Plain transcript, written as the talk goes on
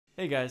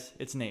Hey guys,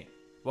 it's Nate.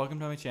 Welcome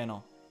to my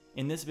channel.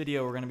 In this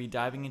video we're going to be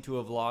diving into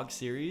a vlog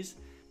series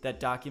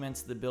that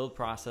documents the build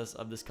process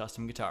of this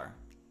custom guitar.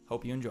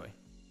 Hope you enjoy.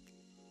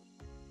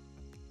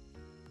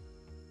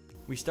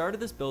 We started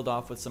this build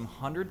off with some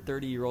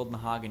 130-year-old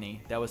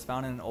mahogany that was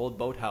found in an old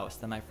boathouse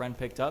that my friend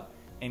picked up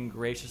and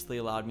graciously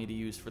allowed me to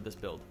use for this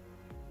build.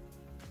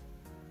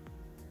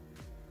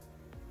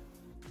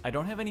 I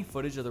don't have any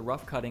footage of the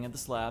rough cutting of the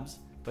slabs,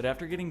 but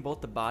after getting both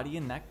the body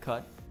and neck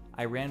cut,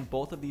 I ran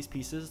both of these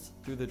pieces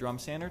through the drum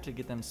sander to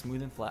get them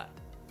smooth and flat.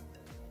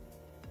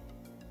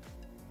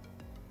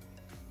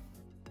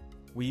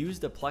 We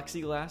used a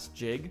plexiglass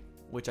jig,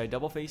 which I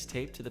double face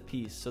taped to the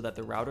piece so that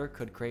the router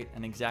could create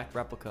an exact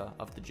replica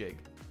of the jig.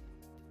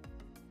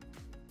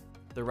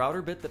 The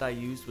router bit that I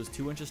used was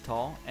 2 inches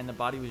tall and the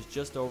body was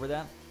just over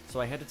that, so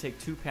I had to take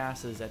 2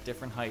 passes at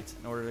different heights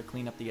in order to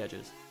clean up the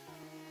edges.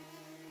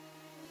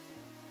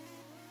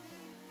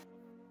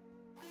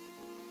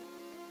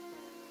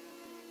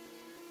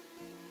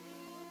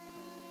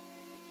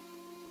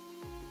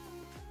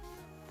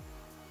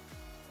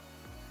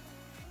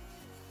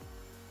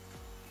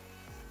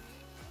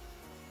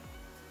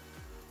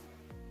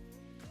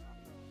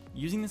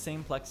 Using the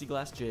same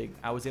plexiglass jig,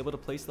 I was able to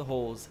place the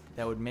holes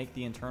that would make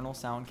the internal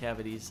sound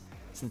cavities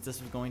since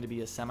this was going to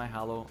be a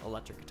semi-hollow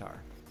electric guitar.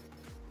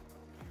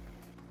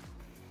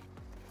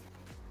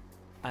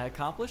 I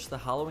accomplished the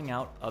hollowing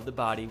out of the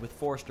body with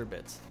Forester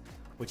bits,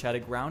 which had a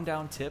ground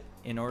down tip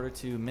in order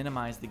to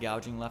minimize the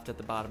gouging left at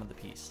the bottom of the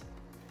piece.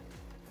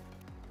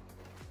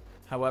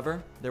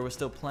 However, there was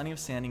still plenty of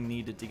sanding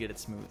needed to get it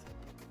smooth.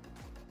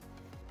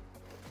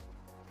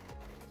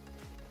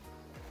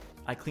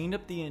 I cleaned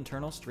up the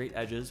internal straight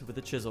edges with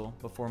a chisel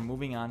before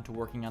moving on to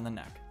working on the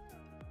neck.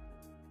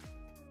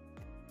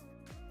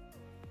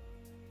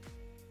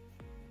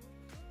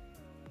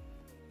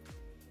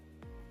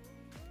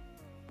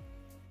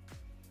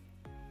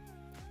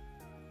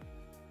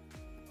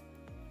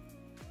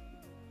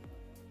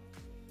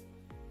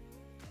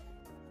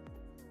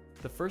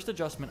 The first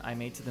adjustment I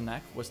made to the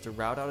neck was to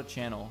route out a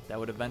channel that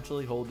would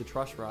eventually hold the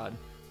truss rod,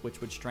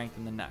 which would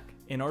strengthen the neck.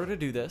 In order to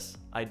do this,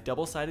 I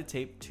double-sided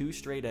taped 2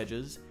 straight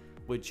edges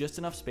with just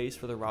enough space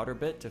for the router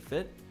bit to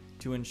fit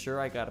to ensure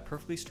I got a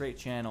perfectly straight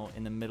channel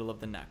in the middle of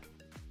the neck.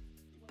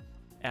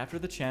 After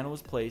the channel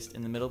was placed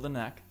in the middle of the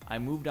neck, I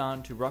moved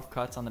on to rough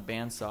cuts on the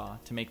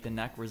bandsaw to make the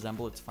neck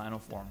resemble its final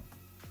form.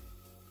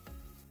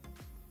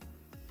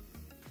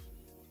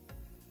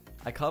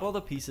 I cut all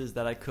the pieces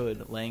that I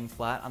could laying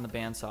flat on the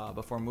bandsaw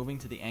before moving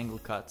to the angle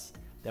cuts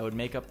that would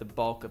make up the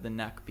bulk of the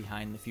neck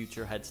behind the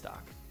future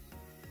headstock.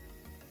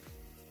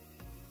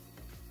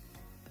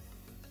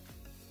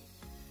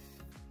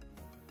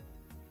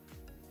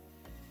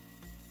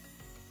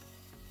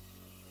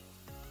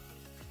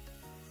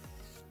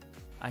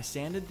 I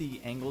sanded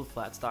the angled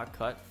flatstock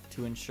cut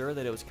to ensure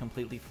that it was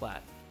completely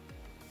flat.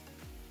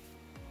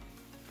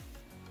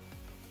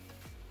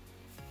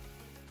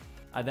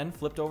 I then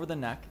flipped over the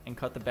neck and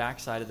cut the back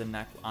side of the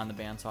neck on the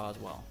bandsaw as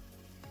well.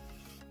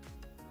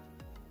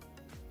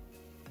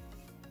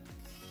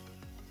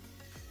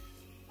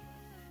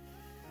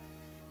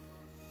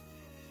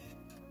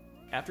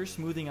 After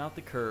smoothing out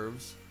the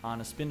curves on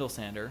a spindle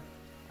sander,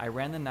 I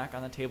ran the neck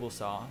on the table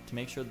saw to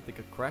make sure that the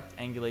correct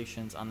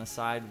angulations on the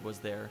side was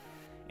there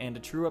and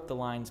to true up the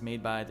lines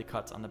made by the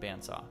cuts on the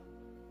bandsaw.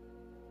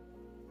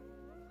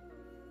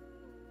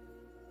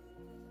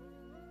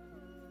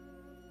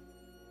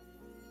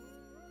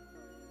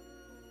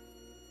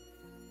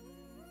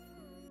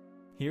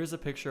 Here's a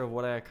picture of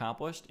what I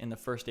accomplished in the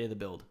first day of the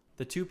build.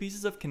 The 2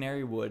 pieces of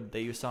canary wood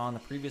that you saw in the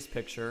previous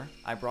picture,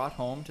 I brought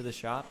home to the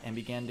shop and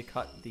began to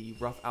cut the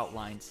rough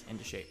outlines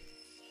into shape.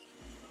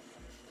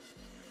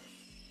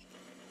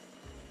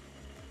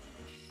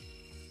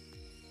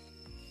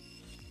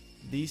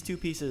 These 2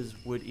 pieces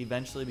would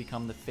eventually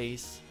become the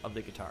face of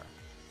the guitar.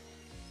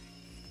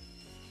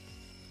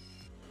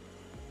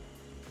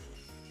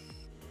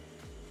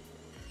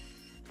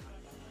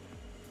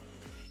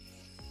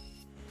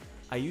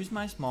 I used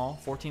my small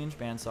 14-inch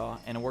bandsaw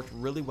and it worked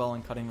really well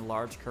in cutting the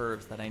large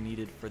curves that I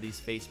needed for these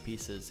face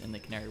pieces in the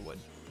canary wood.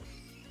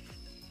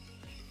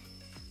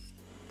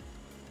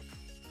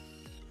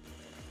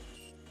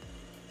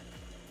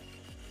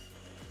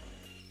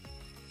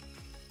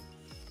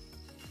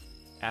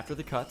 After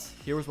the cuts,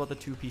 here was what the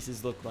 2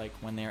 pieces looked like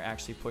when they are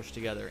actually pushed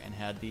together and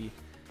had the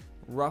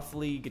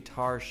roughly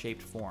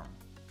guitar-shaped form.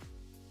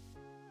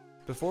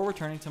 Before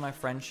returning to my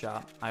friend's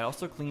shop, I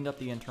also cleaned up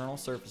the internal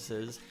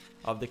surfaces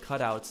of the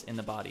cutouts in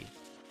the body.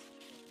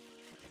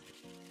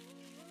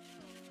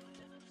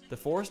 The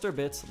Forester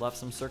bits left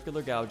some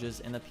circular gouges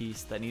in the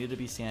piece that needed to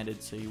be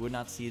sanded so you would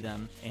not see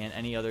them and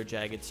any other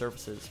jagged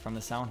surfaces from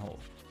the sound hole.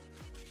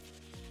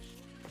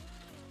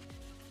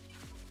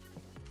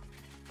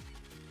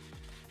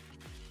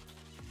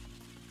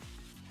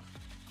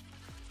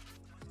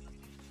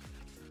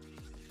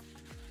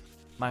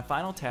 My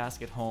final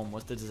task at home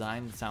was to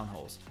design the sound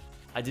holes.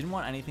 I didn't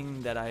want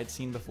anything that I had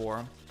seen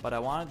before, but I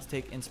wanted to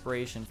take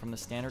inspiration from the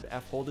standard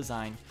F-hole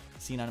design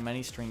seen on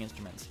many string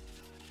instruments.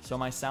 So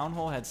my sound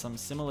hole had some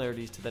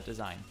similarities to that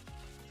design.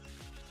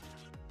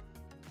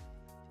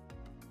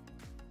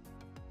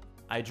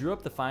 I drew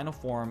up the final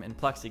form in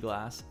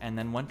plexiglass and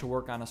then went to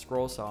work on a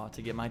scroll saw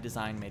to get my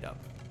design made up.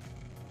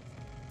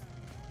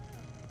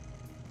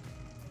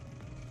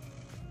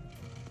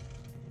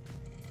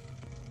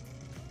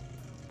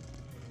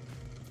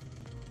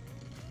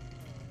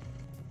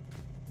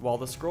 While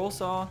the scroll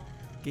saw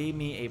gave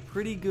me a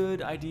pretty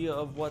good idea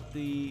of what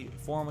the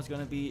form was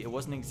going to be, it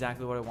wasn't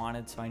exactly what I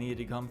wanted, so I needed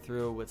to come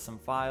through with some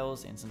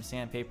files and some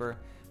sandpaper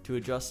to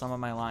adjust some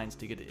of my lines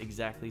to get it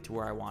exactly to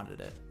where I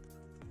wanted it.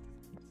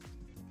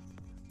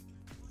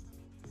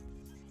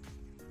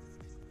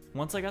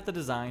 Once I got the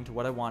design to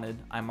what I wanted,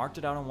 I marked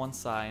it out on one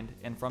side,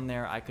 and from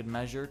there I could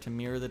measure to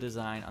mirror the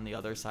design on the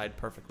other side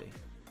perfectly.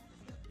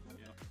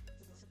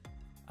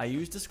 I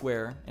used a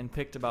square and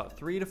picked about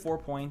 3 to 4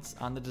 points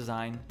on the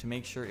design to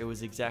make sure it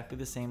was exactly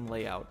the same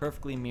layout,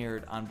 perfectly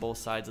mirrored on both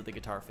sides of the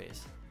guitar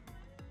face.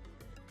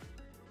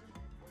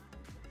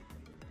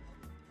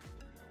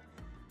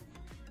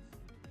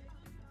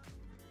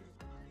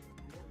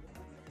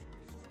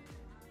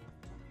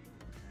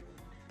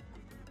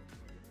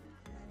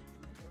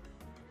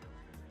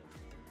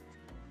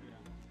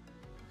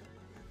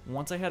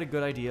 Once I had a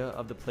good idea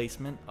of the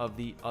placement of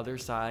the other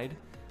side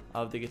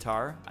of the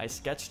guitar, I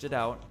sketched it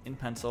out in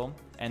pencil,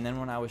 and then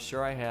when I was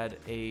sure I had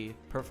a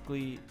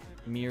perfectly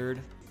mirrored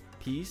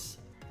piece,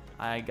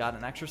 I got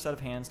an extra set of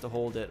hands to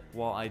hold it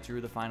while I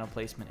drew the final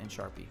placement in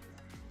Sharpie.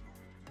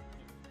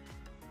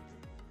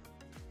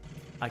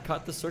 I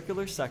cut the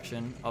circular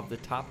section of the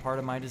top part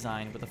of my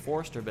design with a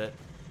Forester bit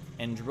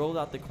and drilled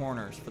out the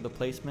corners for the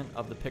placement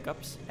of the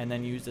pickups, and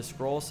then used a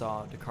scroll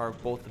saw to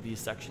carve both of these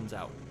sections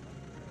out.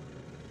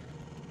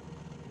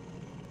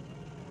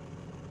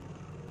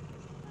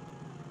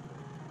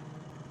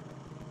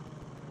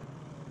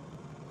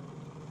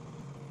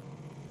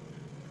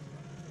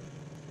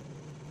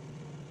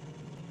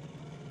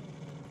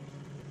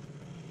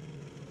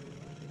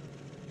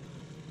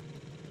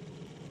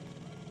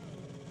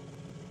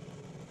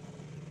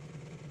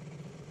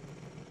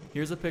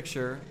 Here's a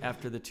picture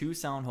after the 2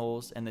 sound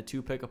holes and the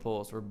 2 pickup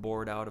holes were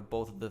bored out of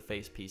both of the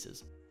face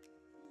pieces.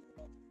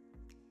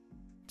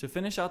 To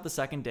finish out the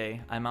second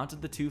day, I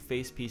mounted the 2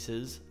 face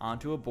pieces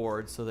onto a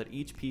board so that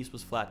each piece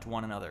was flat to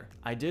one another.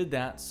 I did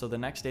that so the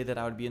next day that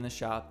I would be in the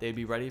shop, they'd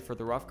be ready for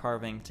the rough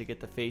carving to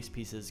get the face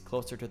pieces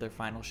closer to their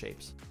final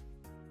shapes.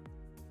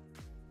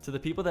 To the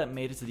people that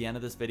made it to the end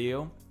of this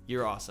video,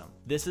 you're awesome.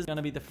 This is going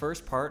to be the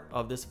first part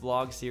of this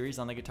vlog series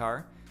on the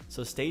guitar,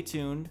 so stay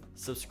tuned,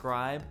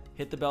 subscribe,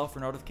 hit the bell for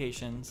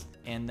notifications,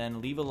 and then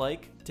leave a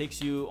like. It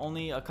takes you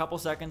only a couple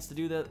seconds to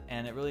do that,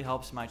 and it really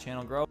helps my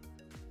channel grow.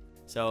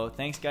 So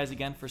thanks guys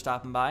again for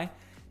stopping by,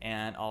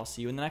 and I'll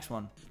see you in the next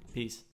one. Peace.